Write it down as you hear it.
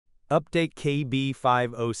Update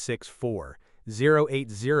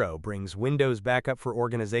KB5064080 brings Windows backup for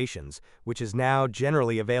organizations, which is now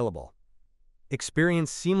generally available. Experience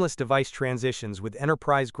seamless device transitions with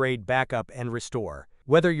enterprise-grade backup and restore.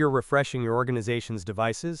 Whether you're refreshing your organization's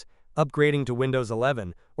devices, upgrading to Windows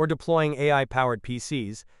 11, or deploying AI-powered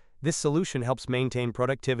PCs, this solution helps maintain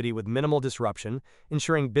productivity with minimal disruption,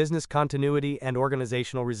 ensuring business continuity and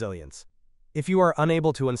organizational resilience. If you are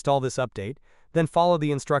unable to install this update, then follow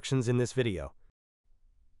the instructions in this video.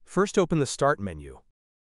 First, open the Start menu.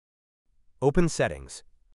 Open Settings.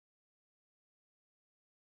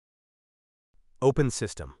 Open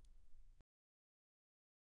System.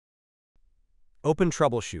 Open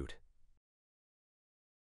Troubleshoot.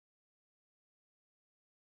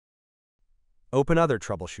 Open Other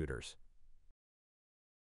Troubleshooters.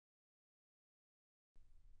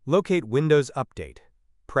 Locate Windows Update.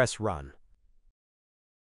 Press Run.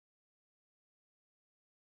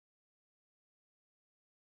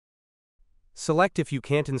 Select if you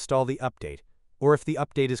can't install the update, or if the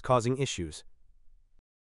update is causing issues.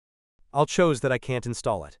 I'll choose that I can't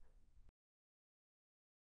install it.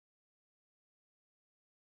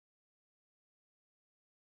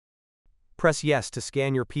 Press Yes to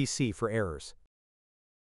scan your PC for errors.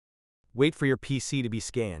 Wait for your PC to be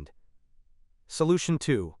scanned. Solution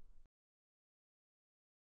 2.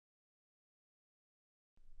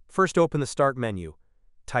 First, open the Start menu.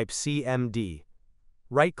 Type CMD.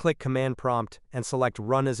 Right-click Command Prompt and select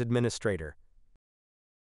Run as Administrator.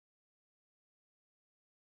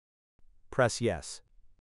 Press Yes.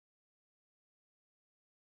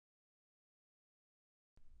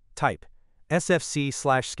 Type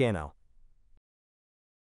SFC/scannow.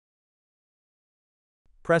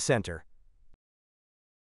 Press Enter.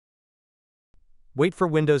 Wait for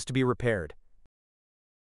Windows to be repaired.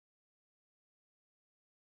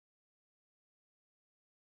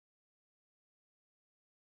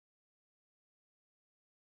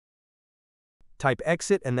 Type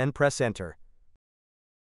Exit and then press Enter.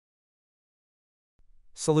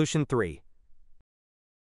 Solution 3.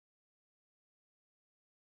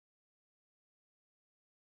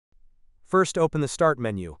 First, open the Start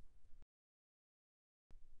menu.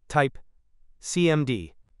 Type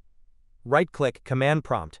CMD. Right-click Command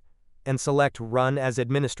Prompt and select Run as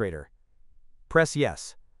Administrator. Press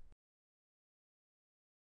Yes.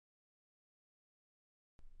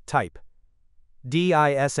 Type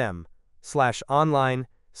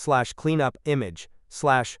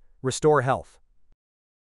DISM/online/cleanup-image/restore health.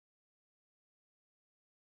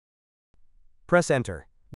 Press Enter.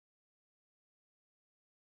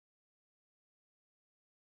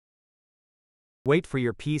 Wait for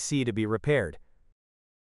your PC to be repaired.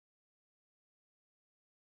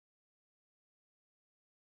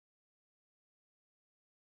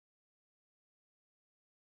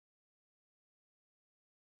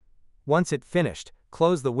 Once it's finished,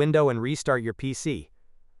 close the window and restart your PC.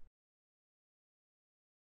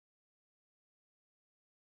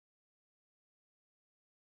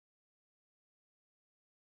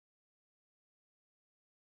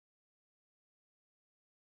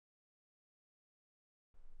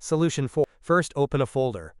 Solution 4. First, open a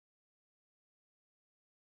folder.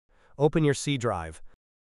 Open your C drive.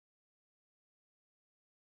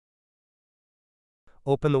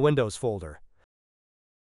 Open the Windows folder.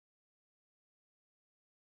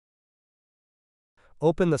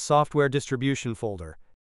 Open the Software Distribution folder.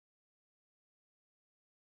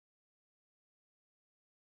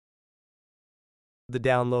 The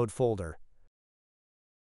Download folder.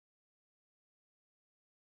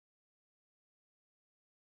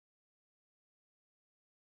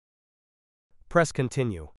 Press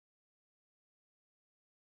Continue.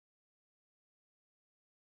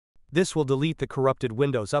 This will delete the corrupted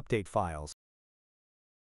Windows Update files.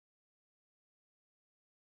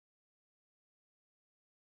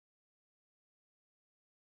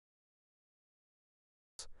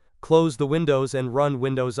 Close the windows and run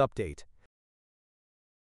Windows Update.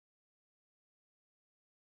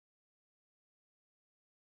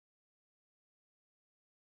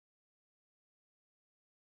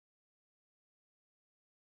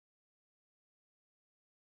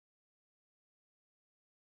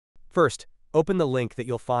 First, open the link that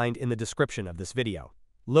you'll find in the description of this video.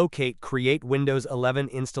 Locate Create Windows 11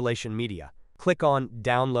 Installation Media. Click on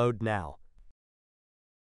Download Now.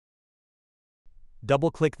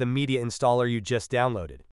 Double-click the media installer you just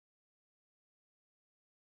downloaded.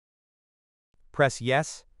 Press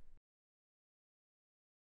Yes.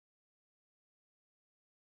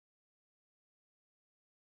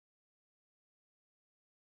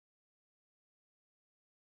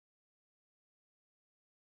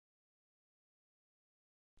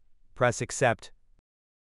 Press Accept.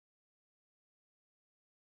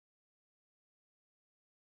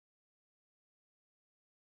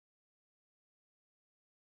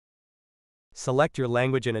 Select your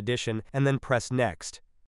language and edition, and then press Next.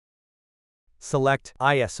 Select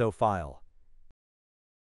ISO file.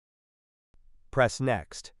 Press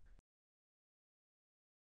Next.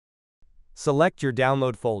 Select your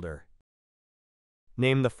download folder.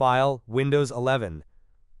 Name the file Windows 11.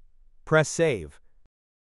 Press Save.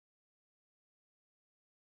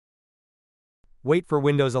 Wait for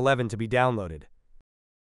Windows 11 to be downloaded.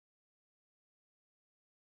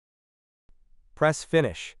 Press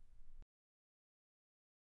Finish.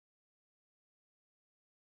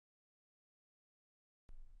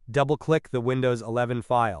 Double-click the Windows 11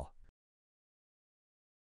 file.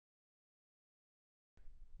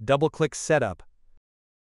 Double-click Setup.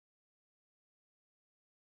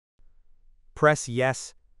 Press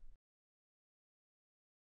Yes.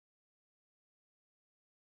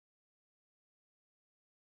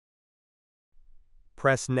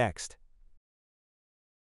 Press Next.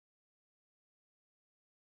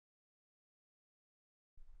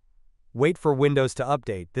 Wait for Windows to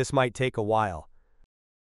update. This might take a while.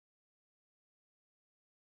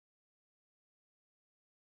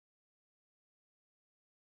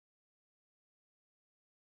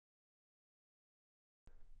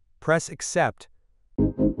 Press Accept.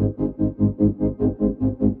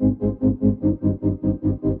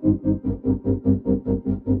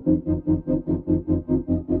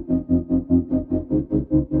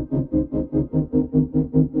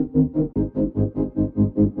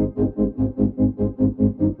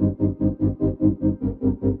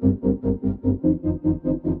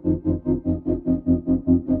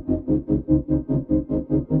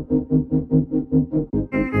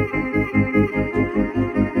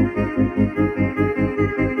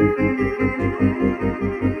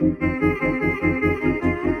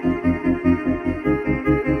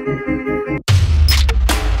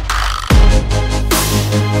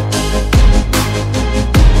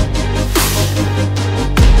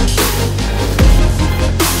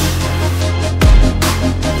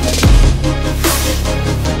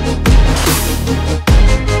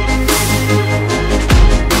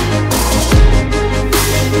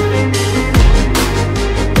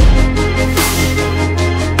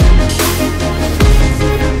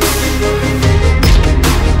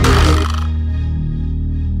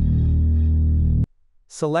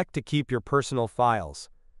 Select to keep your personal files.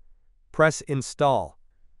 Press Install.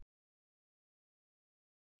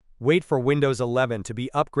 Wait for Windows 11 to be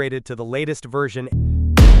upgraded to the latest version.